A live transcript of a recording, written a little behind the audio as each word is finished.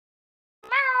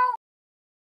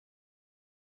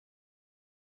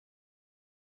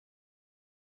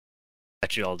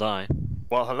Bet you all die.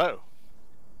 Well, hello.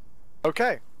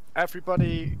 Okay,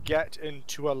 everybody get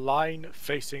into a line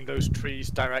facing those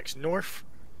trees direct north.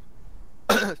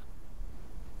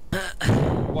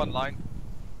 One line.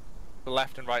 The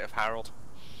left and right of Harold.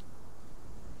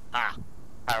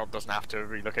 Harold doesn't have to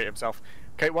relocate himself.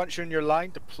 Okay, once you're in your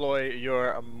line, deploy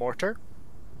your mortar.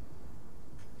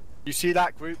 You see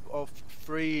that group of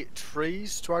 3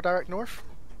 trees to our direct north?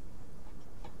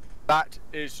 That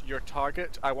is your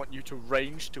target. I want you to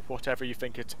range to whatever you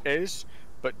think it is,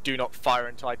 but do not fire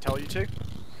until I tell you to.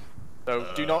 So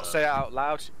do not say it out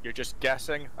loud, you're just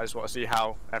guessing. I just want to see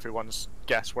how everyone's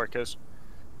guesswork is.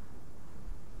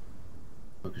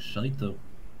 Look at shite though.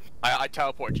 I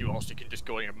teleported you all so you can just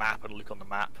go on your map and look on the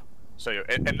map. So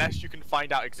unless you can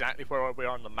find out exactly where we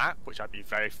are on the map, which I'd be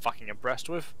very fucking impressed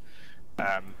with.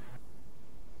 Right,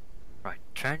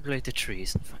 triangulate the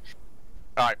trees.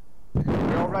 Alright,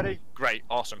 we all ready? Great,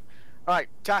 awesome. Alright,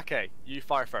 Take, you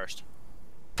fire first.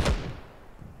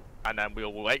 And then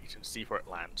we'll wait and see where it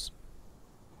lands.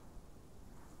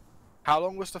 How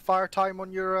long was the fire time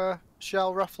on your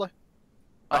shell, roughly?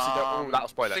 Actually, oh, that'll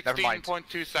spoil it. Never mind.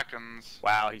 16.2 seconds.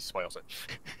 Wow, he spoils it.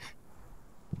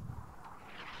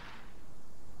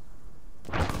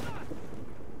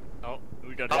 Oh,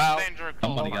 we got Danger.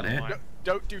 Somebody got hit.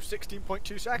 Don't do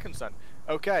 16.2 seconds then.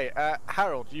 Okay,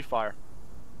 Harold, you fire.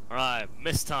 Alright,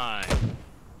 miss time.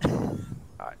 Alright,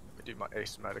 let me do my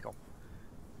ace medical.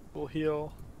 Full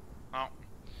heal. Oh.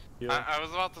 Heal. I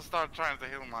was about to start trying to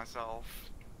heal myself.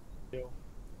 Heal.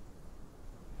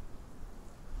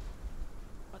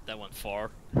 What that went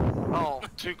far. Oh,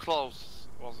 too close,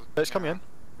 was it? It's coming in.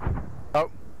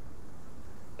 Oh.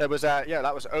 It was, yeah,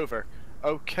 that was over.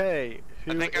 Okay,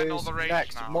 who think I know is the range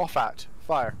next? now. Moffat,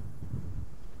 fire.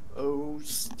 Oh,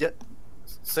 yeah,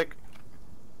 sick.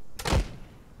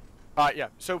 Alright, yeah.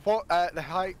 So what the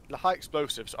high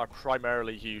explosives are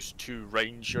primarily used to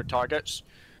range your targets,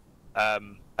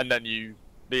 and then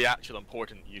the actual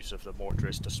important use of the mortar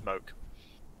is to smoke,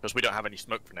 because we don't have any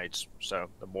smoke grenades, so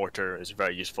the mortar is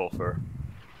very useful for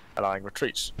allowing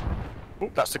retreats.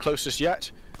 Ooh, that's the closest yet.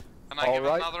 Can I give it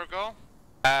another go?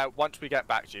 Once we get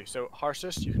back to you. So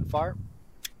Harsis, you can fire.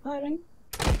 Firing.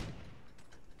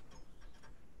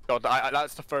 God,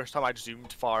 that's the first time I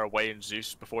zoomed far away in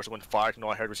Zeus before someone fired, and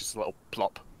all I heard was just a little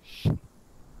plop.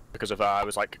 Because of I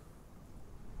was like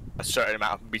a certain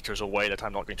amount of meters away that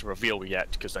I'm not going to reveal yet,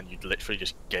 because then you'd literally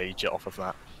just gauge it off of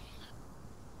that.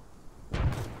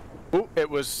 Oh, it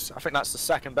was. I think that's the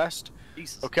second best.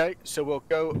 Jesus. Okay, so we'll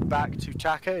go back to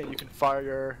Take, and you can fire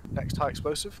your next high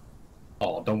explosive.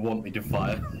 Oh, don't want me to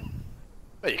fire.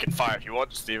 Well, you can fire if you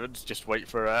want, Stevens. Just wait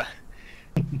for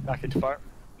Take to fire.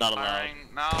 Not allowed. Firing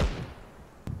now.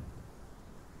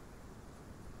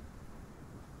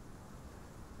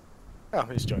 Oh,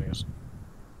 he's joining us.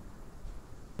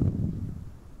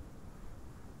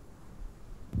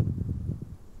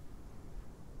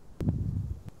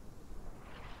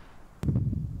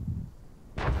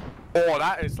 Oh,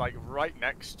 that is like right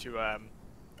next to oh,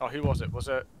 who was it? Was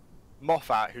it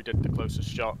Moffat who did the closest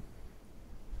shot?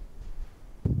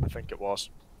 I think it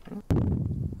was.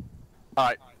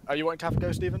 Alright, are you wanting to have a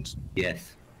go, Stevens?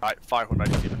 Yes. Alright, fire when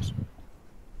ready, Stevens.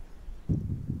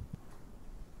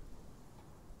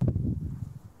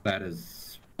 That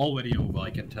is already over, I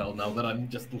can tell now that I'm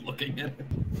just looking at it.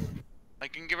 I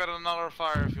can give it another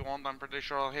fire if you want. I'm pretty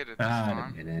sure I'll hit it this Ah,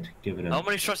 time. a minute. Give it a... How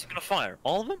many shots are you gonna fire?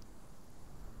 All of them?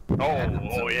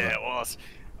 Oh yeah, it was.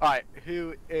 Alright,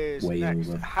 who is Way next?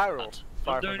 over. Harold,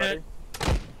 fire when doing ready.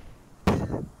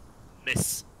 it.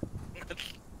 Miss.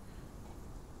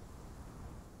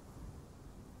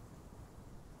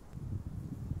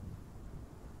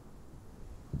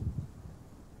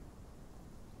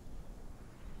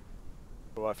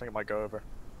 Oh, I think it might go over.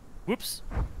 Whoops.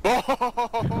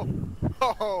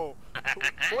 Oh!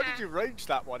 What did you range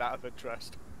that one out of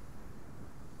interest?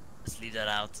 Let's leave that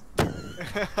out.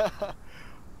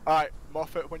 Alright,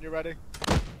 Moffat, when you're ready.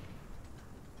 I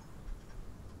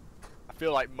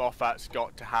feel like Moffat's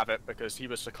got to have it because he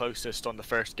was the closest on the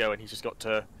first go and he's just got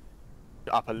to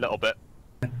get up a little bit.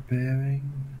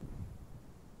 Bearing.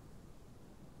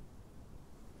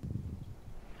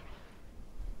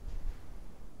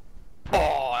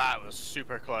 Oh, that was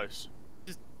super close.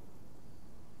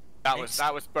 That was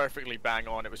perfectly bang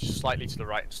on. It was just slightly to the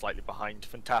right and slightly behind.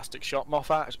 Fantastic shot,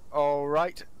 Moffat.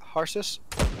 Alright, Harsis.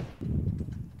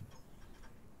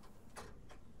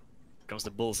 Comes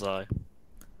the bullseye.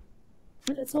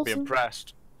 That's Be awesome.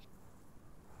 impressed.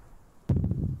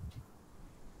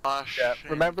 Flash Yeah, in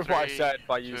remember what I 3, said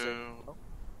by 2. using...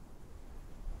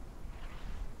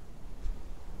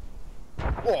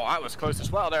 Oh, that was close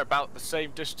as well. They're about the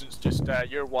same distance, just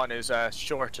your one is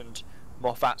short and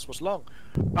Moffat's was long.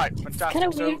 Right, fantastic. Kind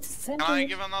of So, weird to send Can I it.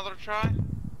 give another try?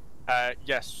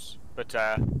 yes, but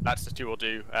that's the two we'll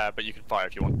do, but you can fire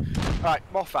if you want. Alright,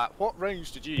 Moffat, what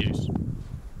range did you use?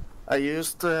 I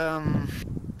used a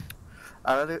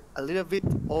little bit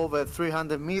over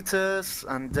 300 meters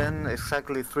and then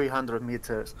exactly 300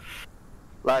 meters.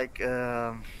 Like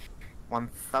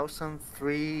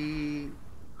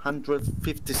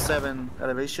 1,357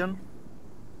 elevation.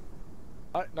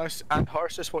 Alright, nice. And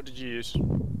Harsis, what did you use?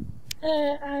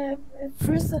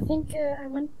 First, I think I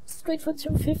went straight for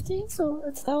 250, so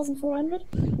it's 1,400.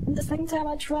 And the second time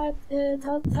I tried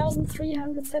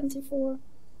 1,374.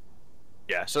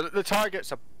 Yeah, so the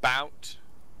target's about...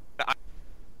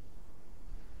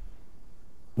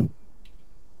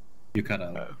 You cut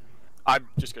out. I'm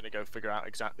just going to go figure out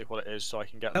exactly what it is so I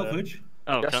can get the... Elfridge,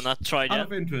 Oh, Yes. can I try out again?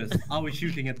 of interest, are we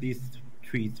shooting at these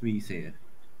 3 threes here?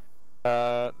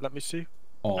 let me see.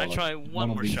 Or I try one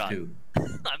of more these shot. two?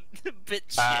 I'm a bit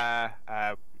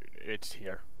shit. It's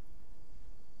here.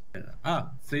 Yeah. Ah,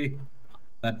 see?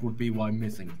 That would be why I'm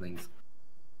missing things.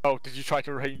 Oh, did you try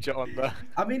to range it on the...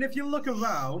 I mean, if you look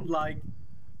around, like...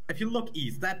 If you look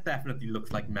east, that definitely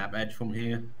looks like map edge from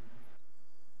here.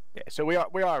 Yeah, so we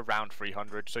are around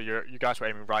 300, so you guys were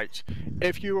aiming right.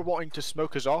 If you were wanting to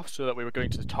smoke us off so that we were going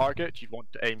to the target, you'd want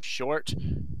to aim short.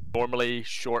 Normally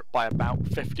short by about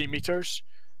 50 meters.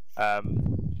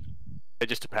 It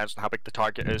just depends on how big the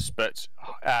target is, but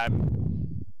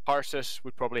Harsis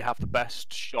would probably have the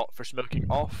best shot for smoking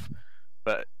off.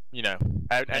 But you know,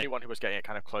 anyone who was getting it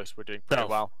kind of close were doing pretty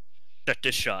well. Check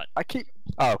this shot.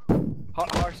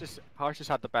 Harsis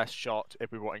had the best shot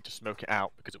if we were wanting to smoke it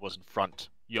out because it was in front.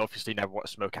 You obviously never want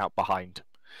to smoke out behind,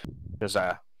 because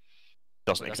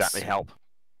doesn't exactly help.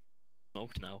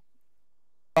 Smoked now.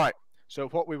 Alright, so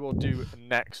what we will do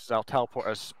next is I'll teleport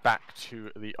us back to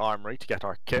the armory to get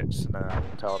our kits, and then I'll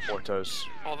teleport us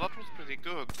Oh, that was pretty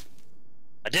good.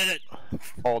 I did it!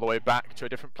 all the way back to a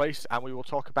different place, and we will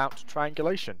talk about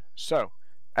triangulation. So,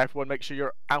 everyone make sure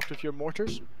you're out of your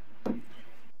mortars.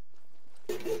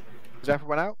 Is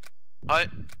everyone out? I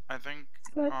think,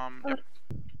 But, yep.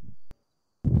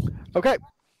 Okay.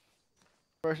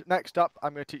 Next up,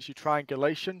 I'm going to teach you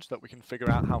triangulation so that we can figure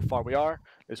out how far we are.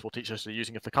 This will teach us the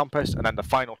using of the compass, and then the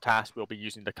final task will be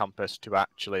using the compass to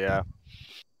actually for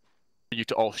you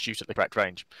to all shoot at the correct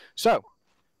range. So,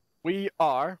 we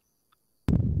are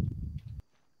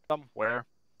somewhere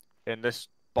in this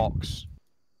box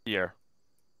here.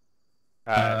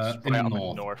 Right in the up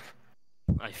north. north.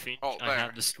 I think Oh, I there.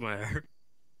 have the square.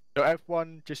 So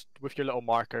everyone, just with your little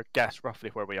marker, guess roughly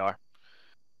where we are.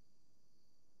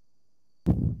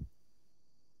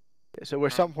 So we're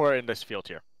somewhere in this field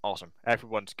here. Awesome.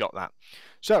 Everyone's got that.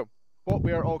 So what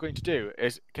we are all going to do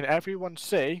is, can everyone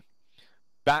see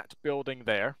that building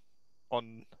there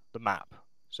on the map?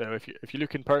 So if you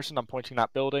look in person, I'm pointing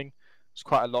that building. It's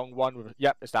quite a long one.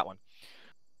 Yep, it's that one.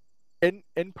 In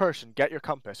person, get your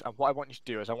compass, and what I want you to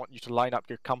do is I want you to line up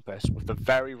your compass with the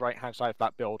very right hand side of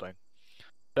that building.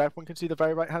 So everyone can see the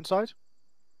very right hand side?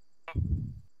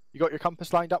 You got your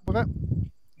compass lined up with it?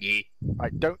 Yeah.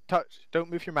 Right, don't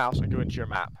move your mouse and go into your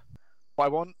map. What I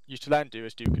want you to then do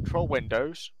is do Control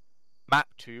Windows, Map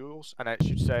Tools, and then it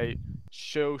should say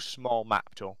Show Small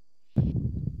Map Tool.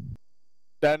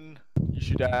 Then you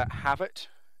should have it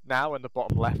now in the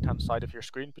bottom left hand side of your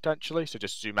screen potentially, so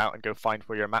just zoom out and go find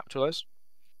where your map tool is.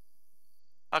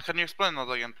 Can you explain that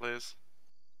again, please?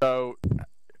 So,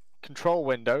 Control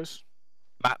Windows,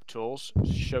 Map Tools,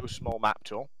 Show Small Map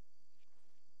Tool.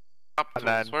 Up And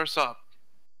tools, then- where's up?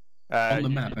 On the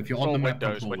map, if you're on the map,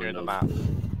 Windows control when you're in the Windows.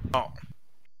 map. Oh,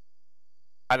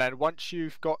 And then once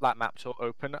you've got that map tool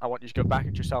open, I want you to go back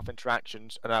into your self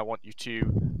interactions, and I want you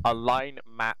to align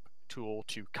map tool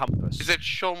to compass. is it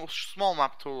show small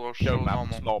map tool or show No,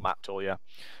 normal? small map tool, yeah.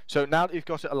 So now that you've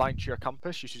got it aligned to your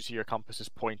compass, you should see your compass is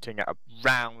pointing at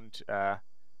around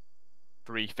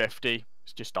 350.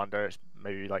 It's just under, it's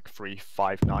maybe like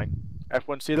 359.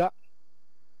 Everyone see that?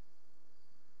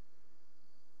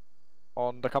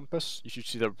 On the compass, you should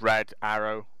see the red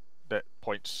arrow that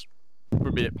points,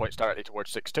 for me it points directly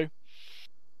towards 62.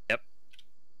 Yep.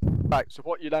 Right, so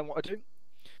what you then want to do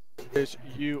is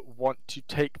you want to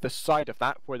take the side of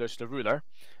that where there's the ruler,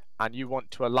 and you want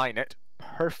to align it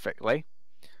perfectly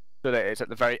so that it's at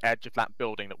the very edge of that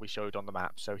building that we showed on the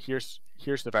map. So here's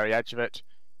the very edge of it.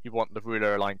 You want the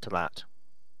ruler aligned to that.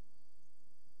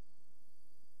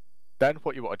 Then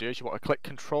what you want to do is you want to click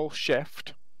Control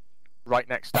Shift right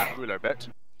next to that ruler bit,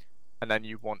 and then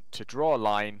you want to draw a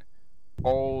line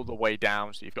all the way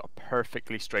down so you've got a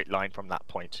perfectly straight line from that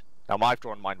point. Now I've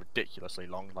drawn mine ridiculously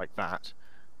long like that,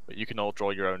 but you can all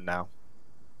draw your own now.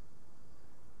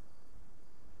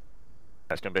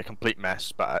 That's going to be a complete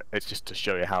mess, but it's just to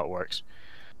show you how it works.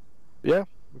 Yeah,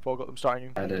 we've all got them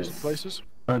starting in different places.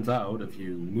 Turns out, if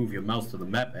you move your mouse to the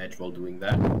map edge while doing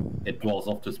that, it draws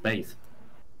off to space.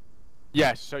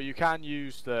 Yes, so you can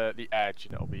use the edge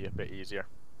and it'll be a bit easier.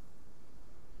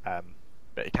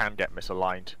 But it can get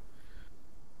misaligned.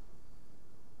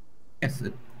 Yes,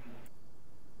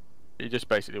 You just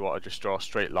basically want to just draw a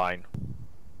straight line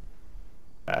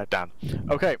down.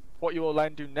 Okay, what you will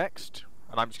then do next,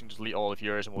 and I'm just going to delete all of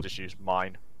yours and we'll just use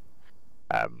mine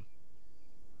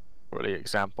for the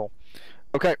example.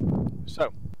 Okay,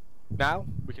 so now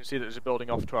we can see that there's a building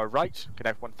off to our right. Can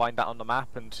everyone find that on the map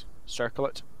and circle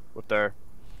it with their...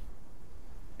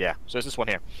 Yeah, so it's this one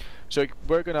here. So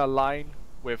we're going to align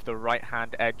with the right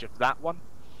hand edge of that one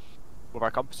with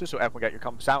our compasses, so everyone get your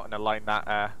compass out and align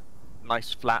that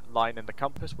nice flat line in the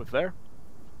compass with there.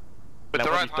 With the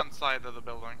right hand side of the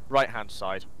building. Right hand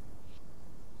side.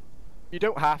 You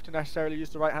don't have to necessarily use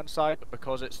the right hand side, but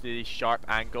because it's the sharp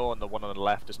angle and the one on the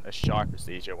left isn't as sharp, it's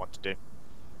the easier one to do.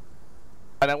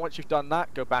 And then once you've done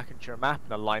that, go back into your map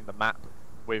and align the map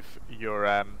with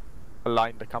your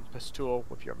align the compass tool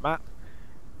with your map,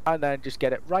 and then just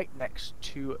get it right next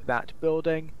to that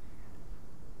building,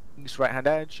 this right hand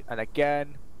edge, and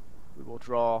again we will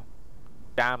draw.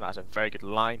 Damn, that's a very good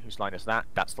line. Whose line is that?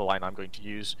 That's the line I'm going to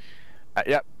use.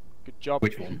 Yep, good job.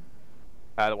 which one?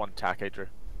 The one Take drew.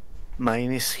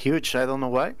 Mine is huge, I don't know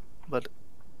why, but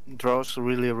it draws a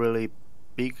really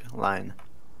big line.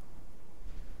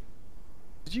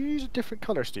 Did you use a different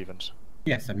colour, Stevens?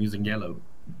 Yes, I'm using yellow.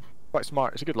 Quite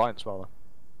smart. It's a good line as well,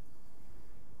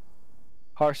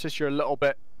 though. Harsis, you're a little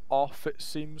bit off, it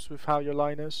seems, with how your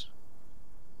line is.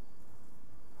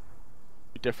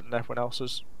 Different than everyone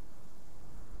else's.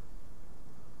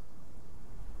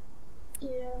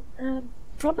 Yeah,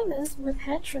 problem is with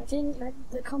head tracking, like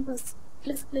the compass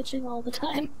is glitching all the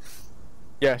time.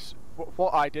 Yes,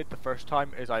 what I did the first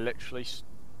time is I literally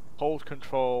hold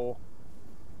control,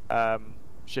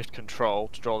 shift control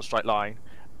to draw the straight line,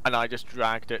 and I just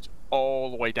dragged it all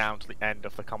the way down to the end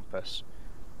of the compass,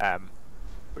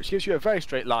 which gives you a very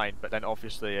straight line, but then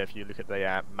obviously if you look at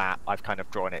the map, I've kind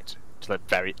of drawn it to the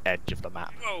very edge of the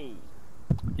map. Whoa!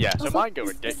 Yeah, so Also, mine go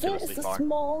is ridiculously the far.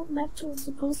 small map tool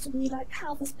supposed to be like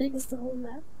half as big as the whole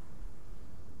map?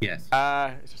 Yes.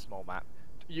 It's a small map.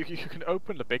 You can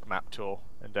open the big map tool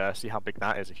and see how big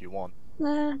that is if you want.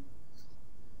 Nah.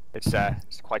 It's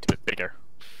quite a bit bigger.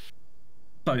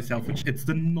 Sorry, Selfish. It's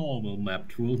the normal map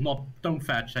tool, not. Don't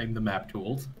fat shame the map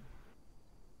tools.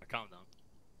 Calm down.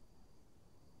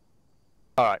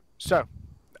 Alright, so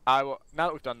now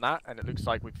that we've done that, and it looks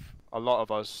like a lot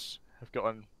of us have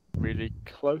gotten really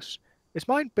close. Is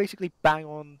mine basically bang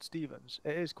on Stevens?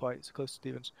 It is quite close to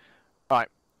Stevens. Alright,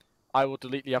 I will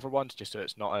delete the other ones just so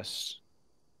it's not as...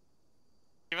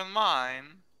 Even mine.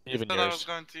 Even Said I yours. was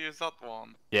going to use that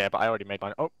one. Yeah, but I already made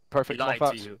mine. Oh, perfect. Lied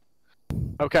Moffat. to you.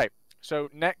 Okay, so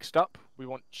next up, we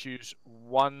want to choose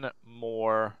one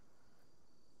more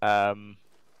shape,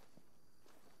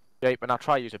 and I'll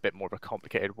try to use a bit more of a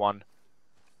complicated one.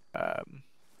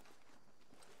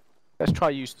 Let's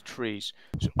try use the trees.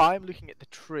 So I'm looking at the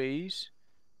trees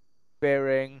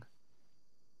bearing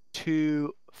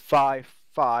 2, 5,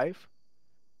 5,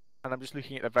 and I'm just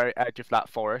looking at the very edge of that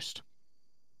forest,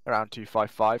 around 2,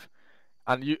 5, 5,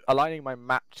 and aligning my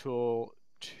map tool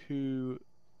to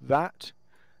that.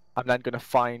 I'm then going to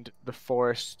find the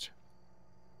forest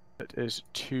that is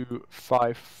 2,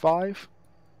 5, 5.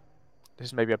 This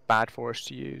is maybe a bad forest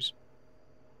to use.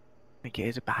 I think it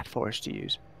is a bad forest to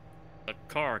use. A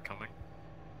car coming.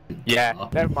 Yeah,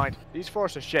 never mind. These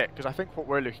forests are shit, because I think what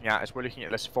we're looking at is we're looking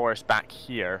at this forest back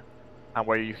here, and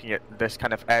we're looking at this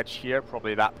kind of edge here,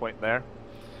 probably that point there.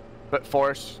 But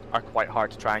forests are quite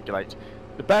hard to triangulate.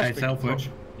 The best Hey, thing... Selfish.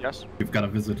 Yes? We've got a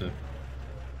visitor.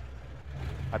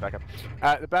 Hi, Becca.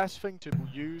 The best thing to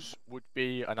use would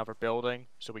be another building,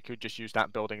 so we could just use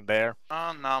that building there.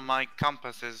 Oh no, my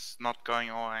compass is not going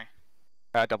away.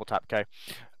 Double tap K.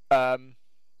 Gone.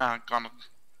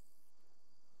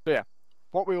 So yeah,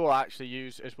 what we will actually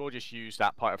use is we'll just use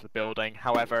that part of the building.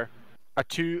 However,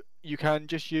 you can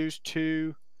just use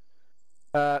 2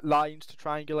 lines to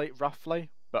triangulate roughly,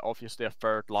 but obviously a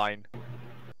third line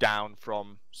down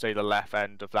from, say, the left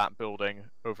end of that building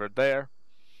over there.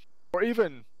 Or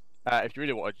even, if you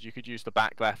really wanted, you could use the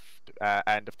back left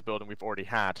end of the building we've already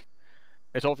had.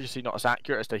 It's obviously not as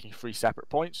accurate as taking 3 separate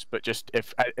points, but just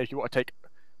if you want to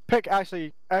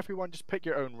actually, everyone just pick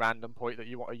your own random point that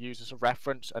you want to use as a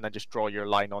reference, and then just draw your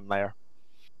line on there.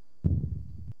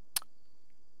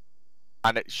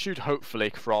 And it should hopefully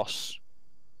cross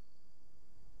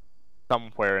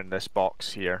somewhere in this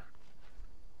box here.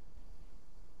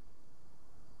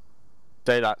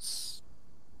 Say that's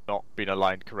not been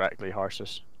aligned correctly,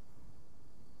 Harsis.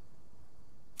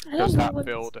 I don't Does know that what.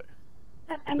 build?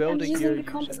 I'm building using you're the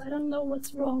compass. using- I don't know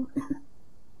what's wrong.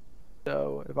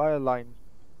 So if I align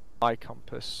my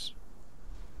compass,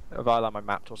 if I align my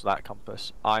map towards that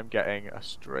compass, I'm getting a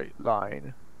straight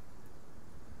line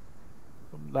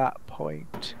from that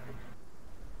point.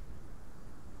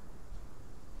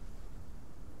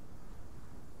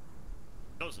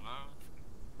 Close enough.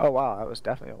 Oh wow, that was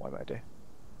definitely on my idea.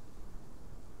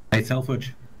 Hey,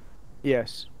 Selfridge,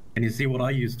 Yes. can you see what I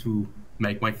used to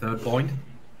make my third point?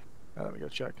 Let me go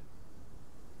check.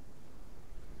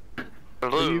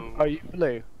 Blue. Are you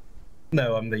blue?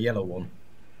 No, I'm the yellow one.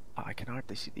 Oh, I can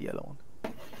hardly see the yellow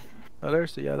one. Oh,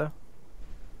 there's the yellow.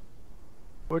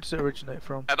 Where does it originate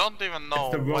from? I don't even know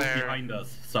It's the road where. behind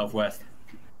us, southwest.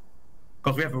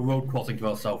 Because we have a road crossing to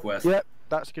our southwest. Yep,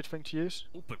 that's a good thing to use.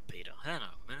 Open beta. Hang on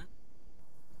a minute.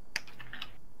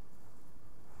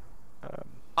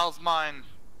 How's mine?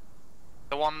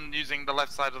 The one using the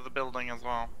left side of the building as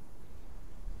well.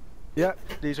 Yep,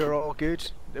 these are all good.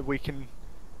 We can.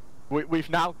 We've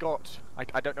now got.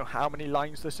 I don't know how many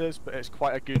lines this is, but it's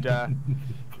quite a good.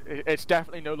 It's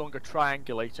definitely no longer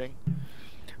triangulating.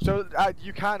 So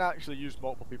you can actually use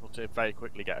multiple people to very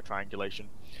quickly get a triangulation.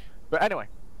 But anyway,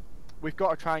 we've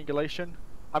got a triangulation.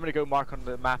 I'm going to go mark on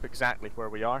the map exactly where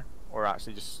we are, or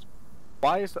actually just.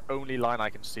 Why is the only line I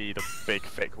can see the big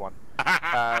thick one?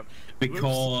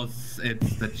 Because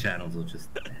it's the channels are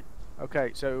just there.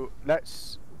 Okay, so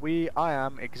let's. I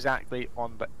am exactly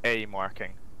on the A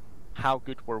marking. How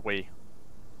good were we?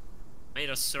 Made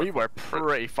a circle. We were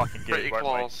pretty fucking good, Pretty weren't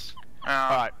close. we?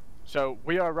 Alright, so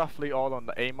we are roughly all on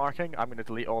the A marking. I'm going to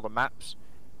delete all the maps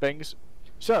things.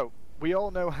 So, we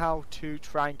all know how to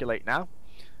triangulate now.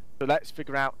 So let's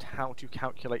figure out how to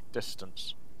calculate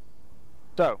distance.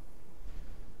 So,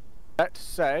 let's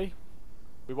say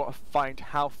we want to find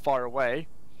how far away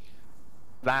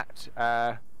that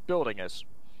building is.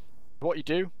 What you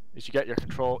do is you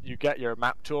get your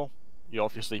map tool. You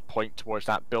obviously point towards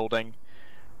that building.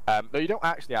 No, you don't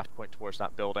actually have to point towards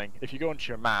that building. If you go into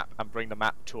your map and bring the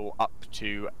map tool up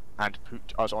to and put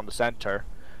us on the center,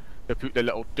 so put the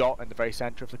little dot in the very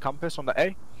center of the compass on the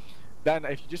A. Then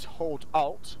if you just hold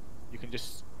Alt, you can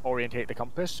just orientate the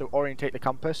compass. So orientate the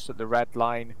compass so the red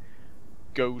line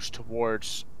goes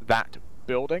towards that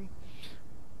building.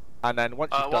 And then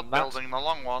once you've done what that, building? The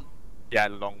long one? yeah,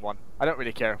 the long one. I don't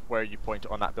really care where you point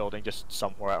it on that building, just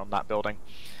somewhere on that building.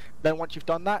 Then once you've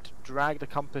done that, drag the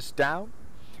compass down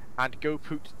and go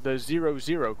put the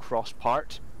 0, cross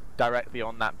part directly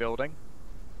on that building.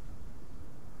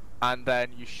 And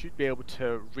then you should be able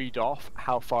to read off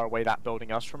how far away that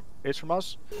building is from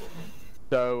us.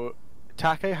 So,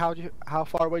 Take, how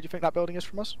far away do you think that building is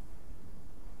from us?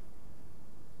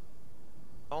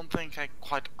 I don't think I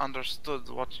quite understood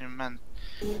what you meant,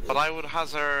 but I would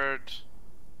hazard.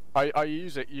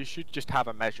 You should just have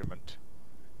a measurement.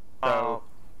 So,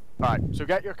 alright, so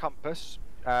get your compass,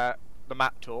 the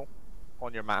map tool,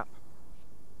 on your map.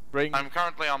 I'm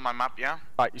currently on my map, yeah?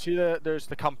 Right, you see there's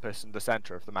the compass in the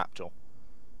center of the map tool.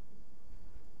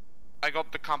 I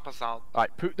got the compass out. Right,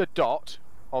 put the dot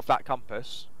of that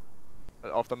compass,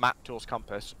 of the map tool's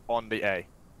compass, on the A.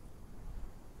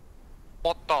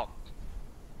 What dot?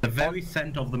 The very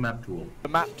center of the map tool. The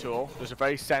map tool, there's a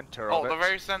very center of Oh, it. the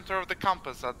very center of the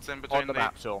compass that's in between On the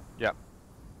map tool, yep.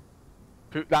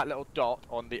 Put that little dot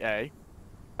on the A,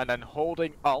 and then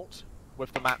holding Alt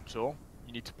with the map tool,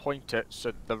 you need to point it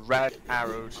so the red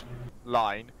arrowed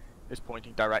line is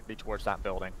pointing directly towards that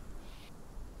building.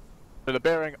 So the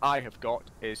bearing I have got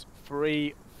is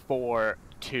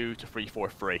 342 to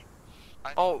 343.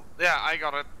 Oh, yeah, I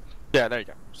got it. Yeah, there you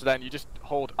go. So then you just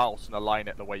hold Alt and align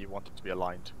it the way you want it to be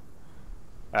aligned.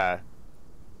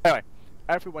 Anyway,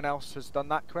 everyone else has done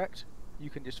that correct. You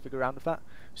can just figure around with that.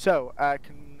 So,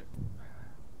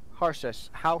 Harsis,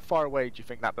 how far away do you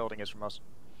think that building is from us?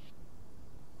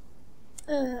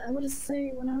 I would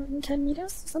say 110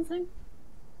 meters or something.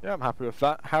 Yeah, I'm happy with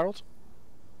that. Harold?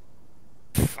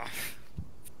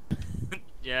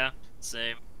 Yeah,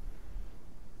 same.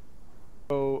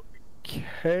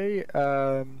 Okay,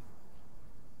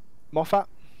 Moffat?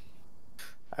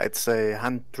 I'd say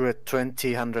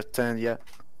 120, 110, yeah.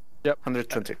 Yep.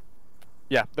 120.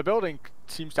 Yeah, the building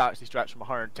seems to actually stretch from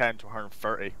 110 to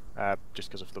 130, just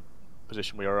because of the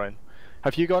position we are in.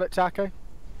 Have you got it, Take?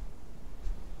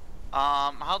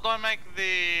 How do I make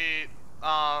the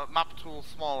map tool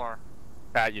smaller?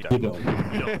 You don't. You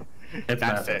don't. You don't. It's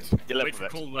That's massive. it. You live Wait with for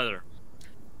it. cold weather.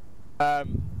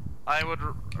 I would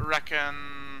reckon.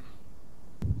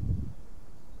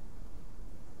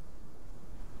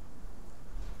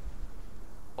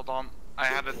 Hold on, I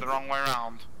had it the wrong way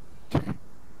around.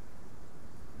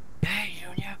 Hey,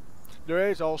 Junior. There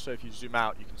is also, if you zoom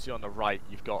out, you can see on the right,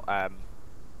 you've got a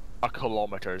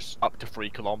kilometers, up to 3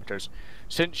 kilometers.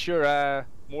 Since your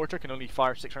mortar can only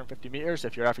fire 650 meters,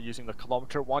 if you're ever using the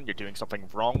kilometer one, you're doing something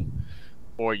wrong,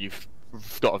 or you've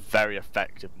got a very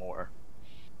effective mortar.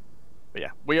 But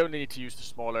yeah, we only need to use the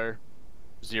smaller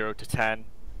 0 to 10.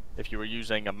 If you were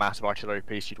using a massive artillery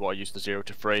piece, you'd want to use the 0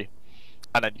 to 3.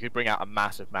 And then you could bring out a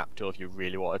massive map tool if you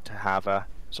really wanted to have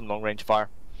some long range fire.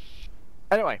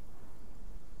 Anyway,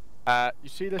 you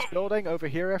see this building over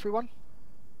here, everyone?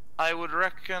 I would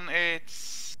reckon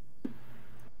it's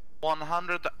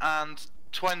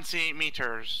 120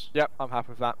 meters. Yep, I'm happy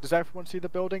with that. Does everyone see the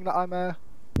building that I'm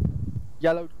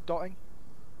yellow dotting?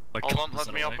 Hold on,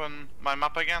 let me open my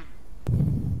map again.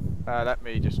 Let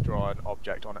me just draw an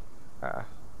object on it.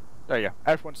 There you go.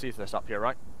 Everyone sees this up here,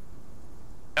 right?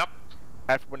 Yep.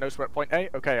 Everyone knows we're at point A?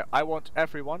 Okay, I want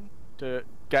everyone to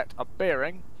get a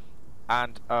bearing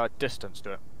and a distance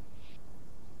to it.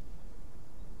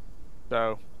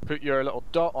 So, put your little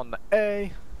dot on the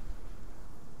A.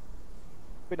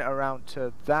 Spin it around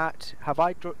to that. Have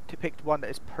I picked one that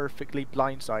is perfectly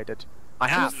blindsided? I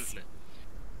have. Absolutely.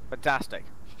 Fantastic.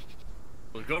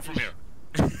 We'll go from here.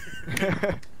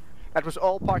 That was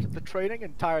all part of the training,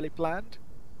 entirely planned.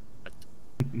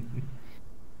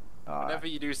 Whenever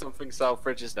you do something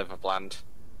Selfridge is never planned.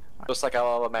 Just like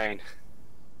our main.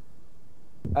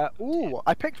 Ooh,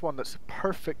 I picked one that's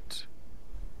perfect.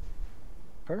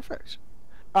 Perfect.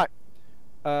 Alright.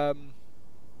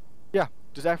 Yeah.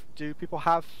 Do people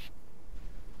have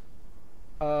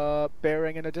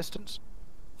bearing in a distance?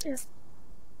 Yes.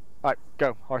 Alright,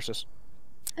 go, Harsis.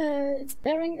 It's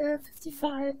bearing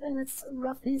 55 and it's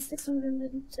roughly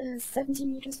 670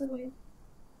 meters away.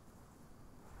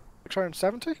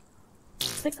 670?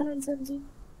 670. Are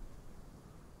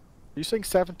you saying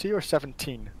 70 or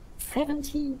 17?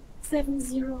 70.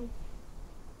 70.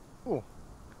 Ooh.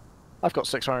 I've got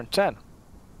 610.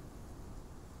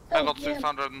 I got yeah.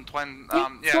 620.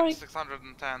 Yeah, Sorry.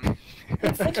 610.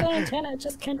 It's 610, I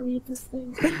just can't read this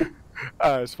thing.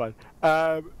 It's fine.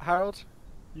 Harold,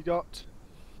 you got?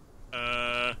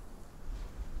 Yeah,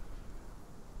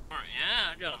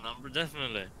 I got a number,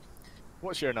 definitely.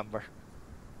 What's your number?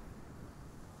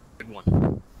 Good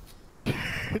one. Do you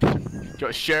want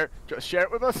to share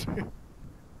it with us? No.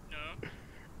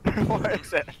 What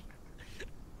is it?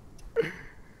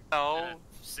 No.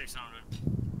 600.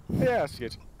 Yeah, that's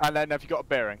good. And then have you got a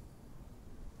bearing?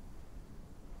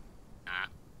 Nah,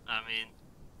 I mean,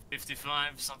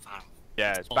 55, somehow.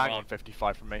 Yeah, it's All bang right. on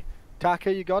 55 from me.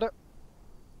 Taka, you got it?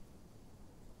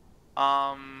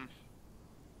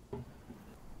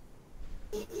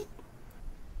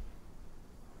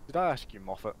 Did I ask you,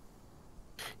 Moffat?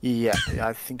 Yeah,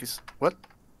 I think it's what?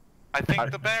 I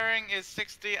think the bearing is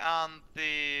 60 and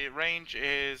the range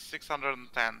is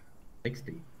 610.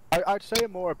 60. I'd say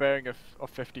more a bearing of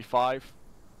 55.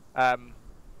 But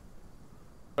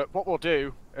what we'll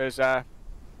do is,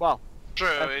 well...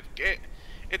 True,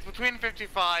 it's between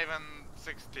 55 and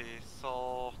 60,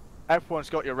 so... Everyone's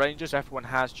got your ranges, everyone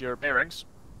has your bearings.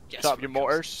 Yes, Set up your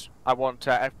mortars. I want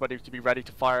everybody to be ready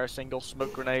to fire a single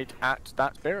smoke grenade at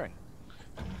that bearing.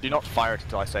 Do not fire it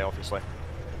until I say, obviously.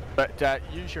 But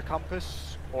use your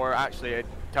compass, or actually it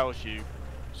tells you.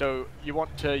 So you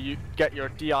want to get your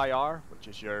DIR, which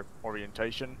is your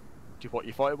orientation, to what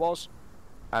you thought it was,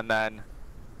 and then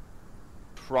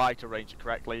try to range it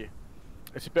correctly.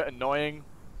 It's a bit annoying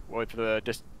with the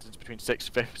distance between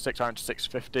 600 and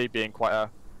 650 being quite a,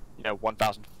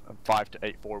 1005 to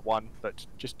 841, but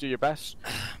just do your best.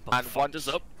 And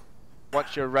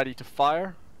once you're ready to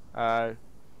fire, well,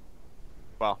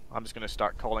 I'm just going to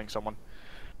start calling someone.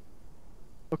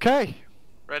 Okay.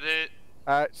 Ready?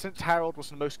 Since Harold was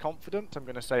the most confident, I'm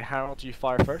going to say, Harold, you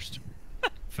fire first.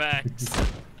 Facts.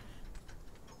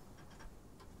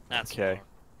 That's Okay.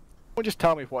 Well, just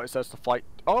tell me what it says to fight.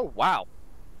 Oh, wow.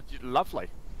 Lovely.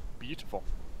 Beautiful.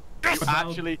 Yes!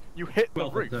 You hit the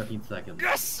 12 or roof. 13 seconds.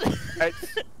 Yes!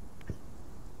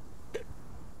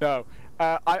 No.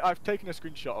 I've taken a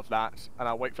screenshot of that, and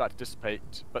I'll wait for that to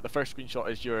dissipate. But the first screenshot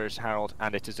is yours, Harold,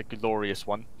 and it is a glorious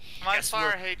one. My Yes,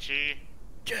 fire we're- HE.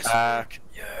 Yes, Yeah.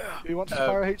 Who wants to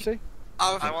fire HC?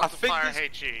 I want to fire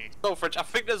there's- HE. Selfridge, I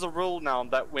think there's a rule now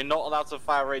that we're not allowed to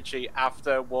fire HE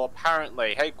after, well,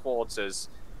 apparently, headquarters,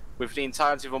 with the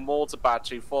entirety of a mortar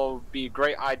battery, thought it would be a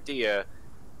great idea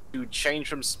to change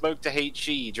from smoke to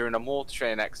HE during a mortar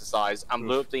training exercise and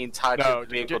blew up the entire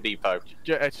vehicle depot.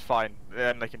 It's fine.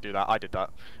 They can do that. I did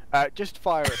that. Just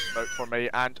fire a smoke for me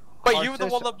and. Wait, Harsis, you were the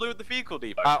one that blew up the vehicle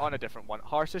depot? On a different one.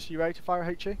 Harsis, you ready to fire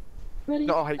HE? Ready?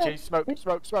 Not HE. Smoke. Wait.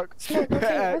 Smoke. Smoke,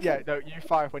 okay. Yeah. No, you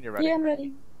fire when you're ready. Yeah, I'm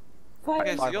ready. Fire.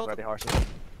 Okay, so Fire you're when ready, Harsis.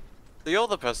 You're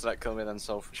the person that killed me then,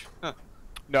 Selfish. Huh.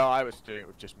 No, I was doing it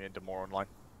with just me and Demore online.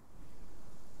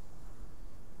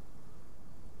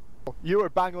 You were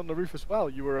bang on the roof as well.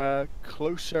 You were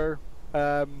closer.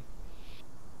 You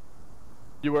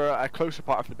were a closer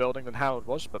part of the building than Harold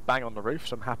was, but bang on the roof.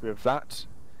 So I'm happy with that.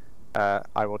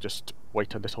 I will just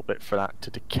wait a little bit for that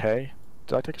to decay.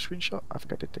 Did I take a screenshot? I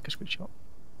think I did take a screenshot.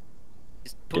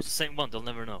 Just post the same one. They'll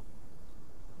never know.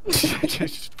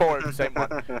 Just forward the same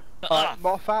one.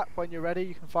 Moffat, when you're ready,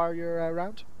 you can fire your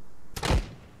round.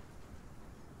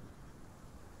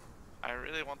 I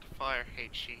really want to fire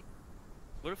HE.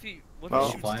 What if you? What Oh,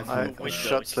 if you shoot through I the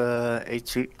window? shot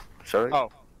HE. Sorry.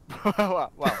 Oh.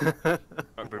 Well.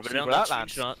 Remember see down where that that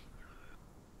lands. screenshot.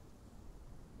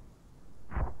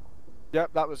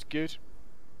 Yep, that was good.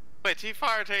 Wait, he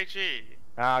fired HE.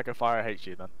 I can fire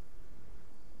HE then.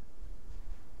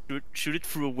 Shoot it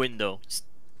through a window. Just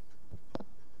put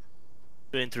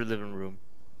it into the living room.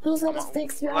 Those are the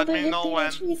stakes. You Let either me hit know the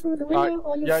when. HE through the window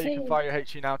or you Yeah, fail. you can fire your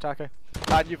HE now, Take.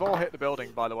 And you've all hit the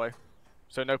building, by the way.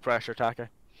 So no pressure, Take.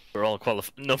 We're all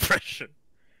qualified. No pressure.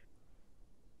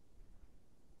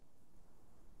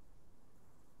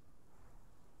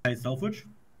 Hey, Selfridge?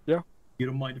 Yeah? You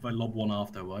don't mind if I lob one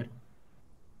after, right?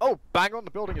 Oh, bang on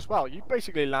the building as well. You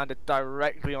basically landed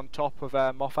directly on top of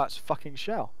Moffat's fucking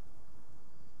shell.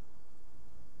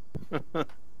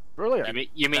 Brilliant.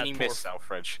 You mean That you poor- missed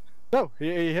Selfridge? No,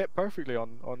 he hit perfectly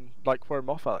on like where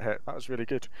Moffat hit. That was really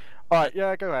good. Alright,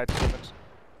 yeah, go ahead, Stevens.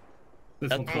 This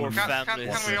That one's poor coming. family.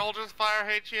 Can we all just fire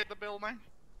HE at the building?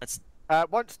 That's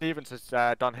Once Stevens has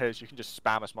done his, you can just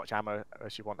spam as much ammo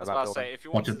as you want I at was that about to building. say, if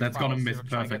you Watch want it, to that's try gonna and miss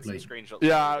try and get some perfectly. screenshots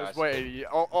Yeah, of I you was guys. waiting.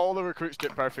 All the recruits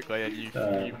did perfectly, and you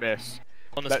miss.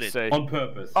 honestly. Let's see. On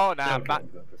purpose. Oh, nah, Totally that- on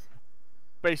purpose.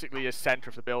 Basically, is center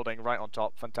of the building, right on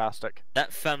top. Fantastic.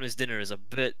 That family's dinner is a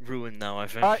bit ruined now, I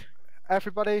think. Alright,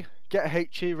 everybody, get a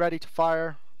HE ready to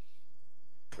fire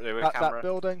Really with at camera. that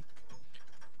building.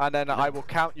 And then I will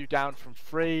count you down from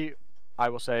 3. I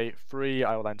will say 3,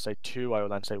 I will then say 2, I will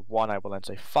then say 1, I will then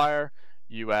say fire.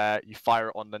 You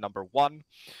fire on the number 1.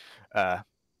 I'm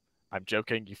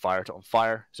joking, you fire it on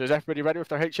fire. So is everybody ready with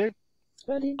their HE?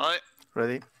 Ready? Alright.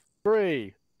 Ready?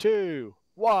 3, 2,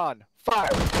 1, fire!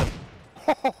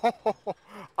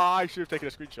 I should have taken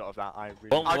a screenshot of that. I really.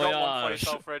 Bon I got one for you, voyage.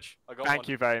 Selfridge. I got Thank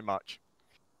one. you very much.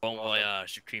 Bon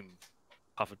voyage, you cream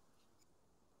puffin.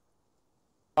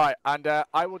 Alright, and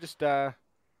I will just that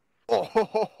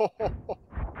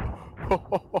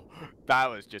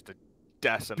was just a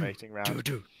decimating round.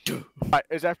 Alright,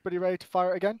 is everybody ready to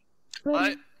fire it again? Ready?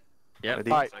 Alright. Yeah.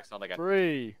 Ready? Alright, Next one again.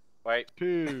 3, Wait,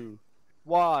 2,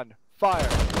 1, fire!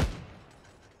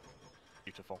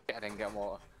 Beautiful. I didn't get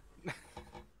water.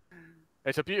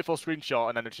 It's a beautiful screenshot,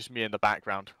 and then it's just me in the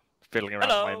background, fiddling around with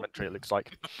my Hello. inventory, it looks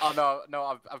like. Oh no,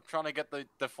 I'm trying to get the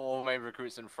 4 main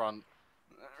recruits in front.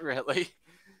 Really?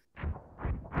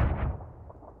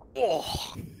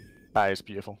 Oh. That is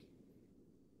beautiful.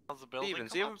 How's the building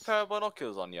Stevens, do you have a collapse? pair of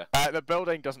binoculars on you? The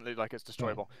building doesn't look like it's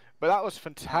destroyable, but that was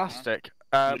fantastic.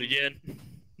 Do it again.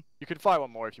 You can fire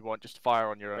one more if you want, just fire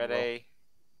on your own. will. Ready?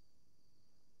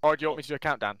 Or do you want me to do a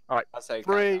countdown? Alright, I say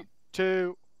 3, countdown.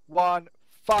 2, 1,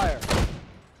 fire!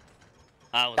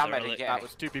 I was Damn it, early. again. That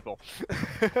was 2 people.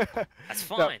 That's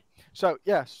fine. So,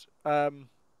 yes, I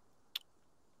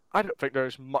don't think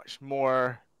there's much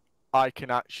more I can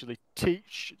actually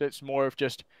teach. It's more of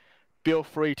just feel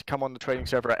free to come on the training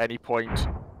server at any point,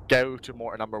 go to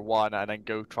mortar number 1, and then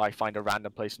go try find a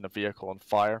random place in the vehicle and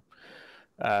fire.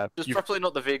 Just you've- preferably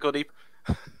not the vehicle deep.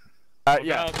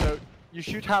 yeah, so you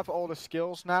should have all the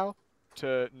skills now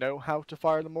to know how to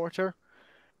fire the mortar.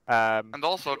 And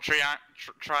also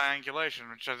triangulation,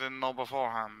 which I didn't know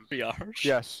beforehand. 3 hours.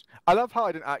 Yes. I love how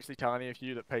I didn't actually tell any of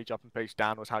you that page up and page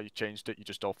down was how you changed it. You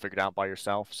just all figured out by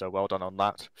yourself, so well done on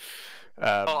that.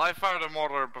 Well, I fired a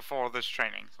mortar before this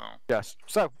training, so... Yes.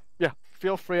 So, yeah,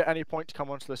 feel free at any point to come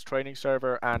onto this training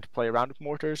server and play around with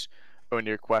mortars.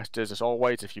 Only request is, as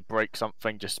always, if you break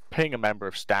something, just ping a member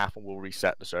of staff and we'll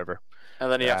reset the server. And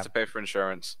then you Yeah. have to pay for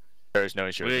insurance. There is no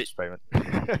insurance payment.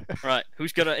 Right,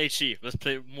 who's got an HE? Let's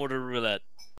play Mortar Roulette.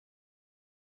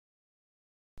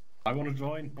 I want to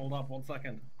join. Hold up 1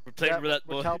 second. We're playing Yeah, Roulette,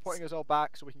 we're boys. teleporting us all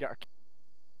back so we can get our...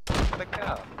 The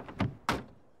car. Not being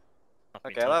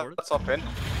Okay, teleported. let's hop in.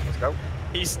 Let's go.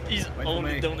 He's Wait for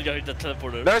only me. the only guy that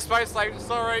teleported. No space slave,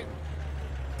 sorry.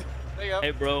 There you go.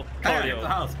 Hey, bro. Hey, the Cardio.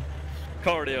 house.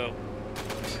 Cardio.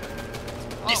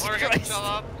 Oh, Jesus we're getting Christ.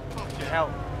 shot up. Fucking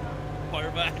hell.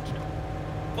 Fire back.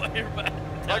 Fire back.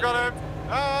 I got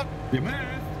him. You missed.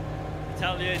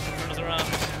 Retaliate. Turn us around.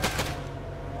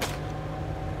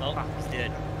 Oh, he's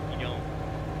dead. You know.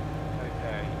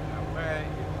 Okay, now where is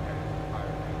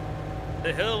fire?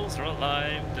 The hills are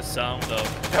alive. The sound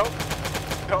of. Nope.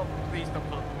 Nope. Please don't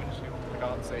put the windshield. I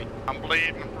can't see. I'm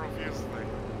bleeding profusely.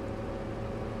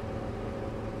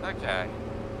 Okay.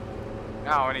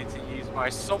 Now I need to use my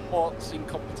somewhat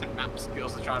incompetent map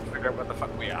skills to try and figure out where the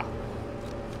fuck we are.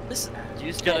 Listen, you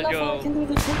just I gotta love how I can go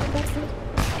do the triple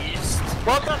backflip. east.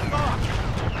 What the fuck?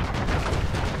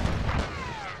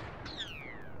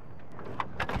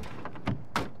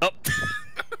 Up.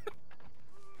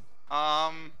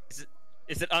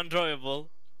 Is it undriveable?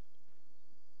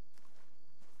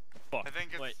 Fuck. I think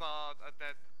it's Wait. a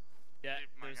dead. Yeah, Keep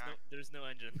my guy. there's no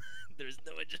engine. There's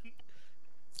no engine.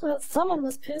 Well, someone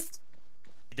was pissed.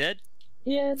 You dead?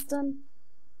 Yeah, it's done.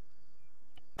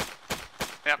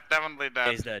 Yep, definitely Yeah,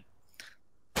 dead. he's dead.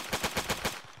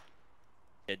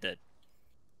 Yeah, dead.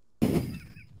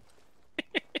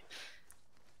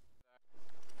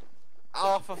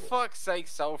 Oh, for fuck's sake,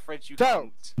 Selfridge, you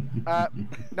So,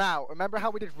 cunt. now, remember how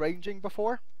we did ranging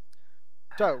before?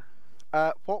 So,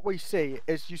 what we see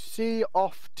is you see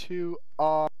off to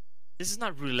our, This is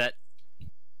not roulette.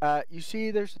 you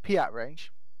see there's the Piat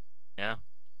range. Yeah.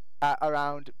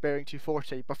 Around bearing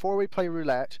 240. Before we play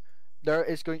roulette, you're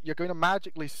going to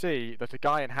magically see that the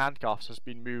guy in handcuffs has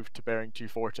been moved to bearing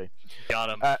 240. Got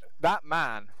him. That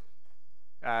man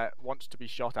wants to be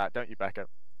shot at, don't you, Beckett?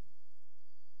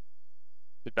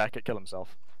 Did Beckett kill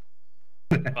himself?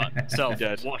 So,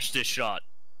 dead. watch this shot.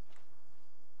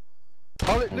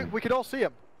 Oh, look, we can all see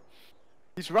him.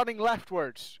 He's running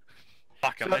leftwards.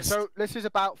 Fuck, I missed. So this is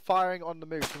about firing on the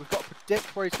move. So we've got to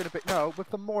predict where he's going to be. No,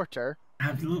 with the mortar.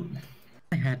 Absolutely.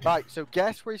 I had. Right, so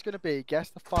guess where he's going to be.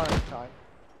 Guess the firing time.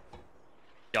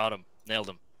 Got him. Nailed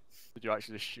him. Did you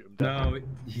actually just shoot him down? No,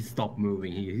 he stopped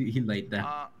moving. He laid there.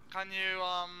 Can you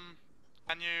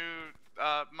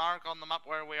mark on the map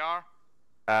where we are?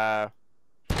 I'll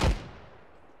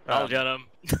get him.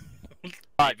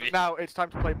 Right, Maybe. now it's time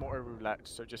to play mortar roulette.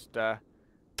 So just I'm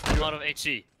out of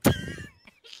HE.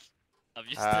 I've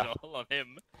used it all on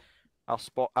him. I'll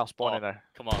spawn in there.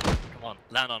 Come on,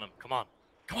 land on him. Come on.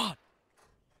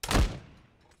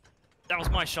 That was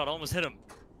my shot. I almost hit him.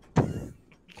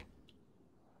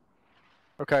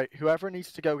 Okay, whoever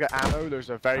needs to go get ammo,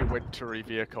 there's a very wintry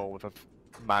vehicle with a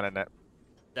man in it.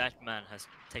 That man has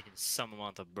taken some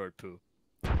amount of bird poo.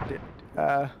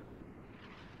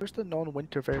 Where's the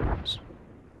non-winter variants?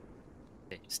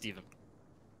 Hey, Steven.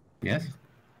 Yes.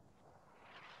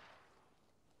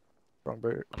 Wrong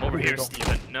bird. I'm over here, Go.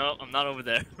 Steven. No, I'm not over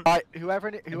there. Right, whoever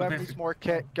needs more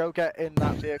kit, go get in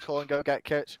that vehicle and go get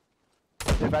kit.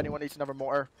 If anyone needs another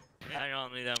mortar. Hang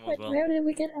on, need ammo as Wait, well. where did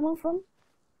we get ammo from?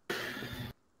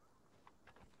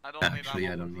 I don't Actually, need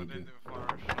I ammo don't for need the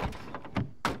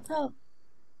fire.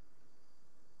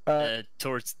 Oh,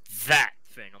 Towards that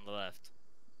thing on the left.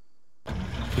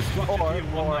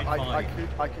 Or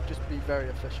I could just be very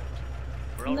efficient.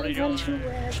 We're I'm not already entirely going. sure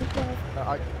where I should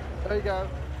go. There you go.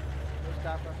 There's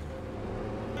Dapper.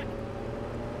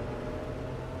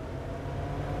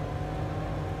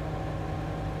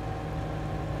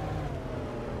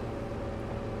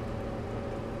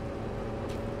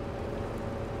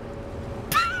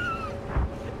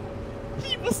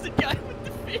 He was the guy with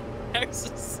the fake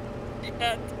Harsis. He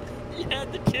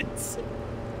had the kids.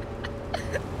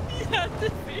 He had the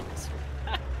face.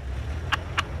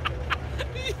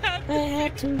 He had I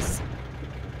had to.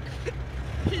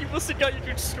 He was the guy you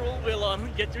could stroll wheel on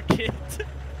and get your kid.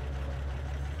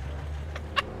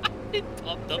 He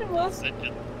popped up It for a was.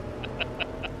 second.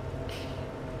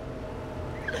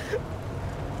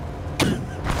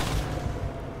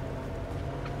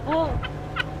 Oh.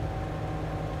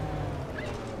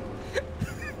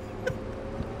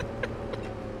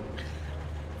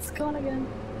 It's gone again.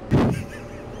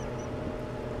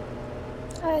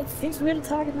 I think we're the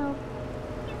target now.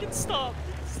 You can stop.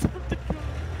 You can stop the car.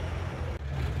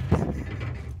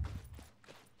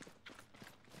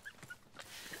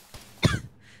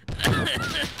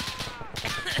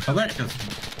 Oh, that's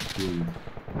just rude.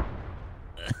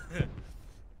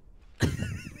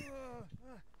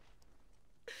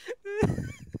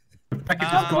 I can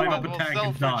just drive up a tank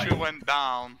and die. Selfridge went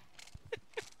down.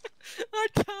 I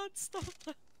can't stop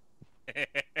that.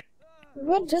 We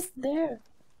were just there.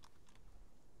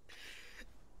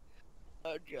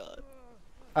 Oh god.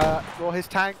 Well, his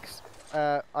tanks.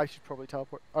 I should probably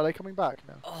teleport. Are they coming back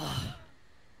now? Oh.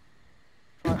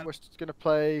 Right, we're just gonna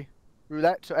play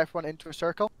Roulette, so everyone into a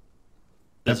circle.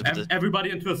 Everybody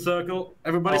into a circle.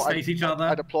 Everybody face each other.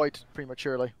 I deployed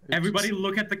prematurely. Everybody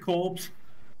look at the corpse.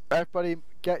 Everybody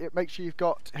make sure you've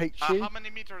got HG. How many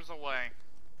meters away?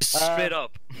 Straight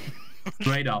up.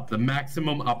 Straight up, the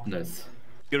maximum upness.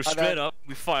 Go straight up,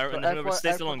 we fire, so and then whoever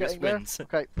stays the longest wins.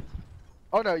 Okay.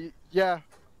 Oh no, yeah.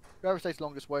 Whoever stays the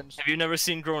longest wins. Have you never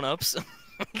seen Grown Ups?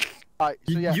 Alright,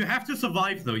 so yeah. You have to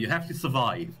survive though, you have to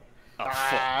survive. Oh, fuck.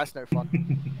 That's no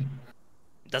fun.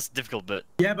 That's a difficult bit.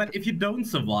 Yeah, but if you don't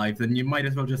survive, then you might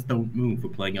as well just don't move for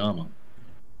playing Arma.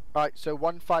 Alright, so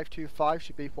 1525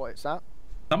 should be what it's at.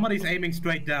 Somebody's aiming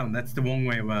straight down, that's the wrong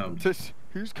way around.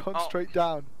 Who's gone straight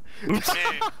down?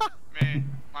 Me,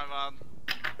 my bad.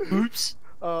 Oops.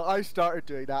 I started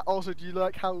doing that. Also, do you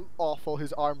like how awful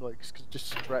his arm looks? Because it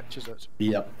just stretches it.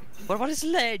 Yep. What about his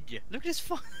leg? Look at his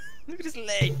look at his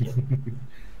leg.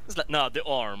 It's like, no, the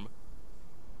arm.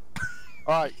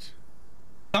 Alright.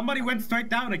 Somebody went straight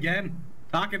down again.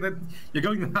 Tarkin, you're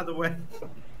going the other way.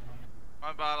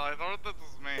 My bad, I thought that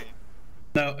was me.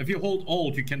 No, if you hold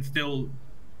Alt, you can still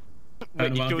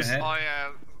turn around your head. Oh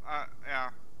yeah, yeah.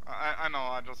 I know,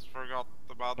 I just forgot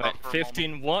about Wait, that for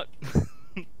 15 what?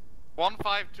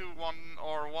 1521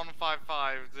 or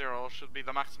 1550 should be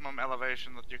the maximum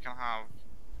elevation that you can have.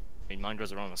 I mean, mine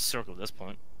goes around a circle at this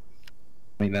point.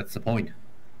 I mean, that's the point.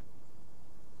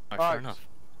 Alright, fair enough.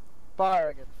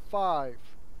 Firing in 5,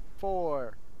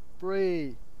 4,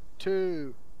 3,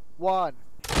 2, 1.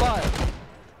 Fire!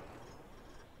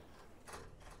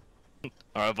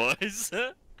 Alright, boys.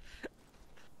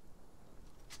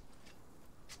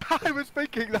 I was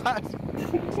thinking that!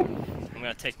 I'm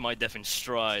gonna take my death in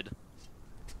stride.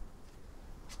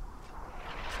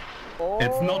 Oh.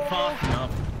 It's not fast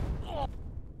enough.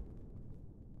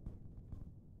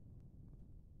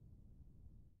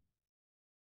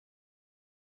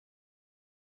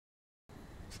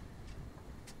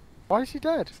 Why is he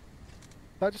dead? Is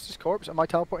that just his corpse? Am I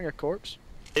teleporting a corpse?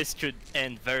 This could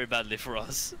end very badly for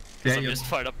us. Yeah, So I just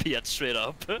fired a Piat straight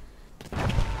up.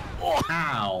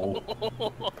 Ow!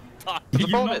 Fuck. You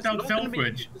knocked out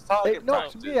Selfridge. It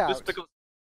knocked me out. Just because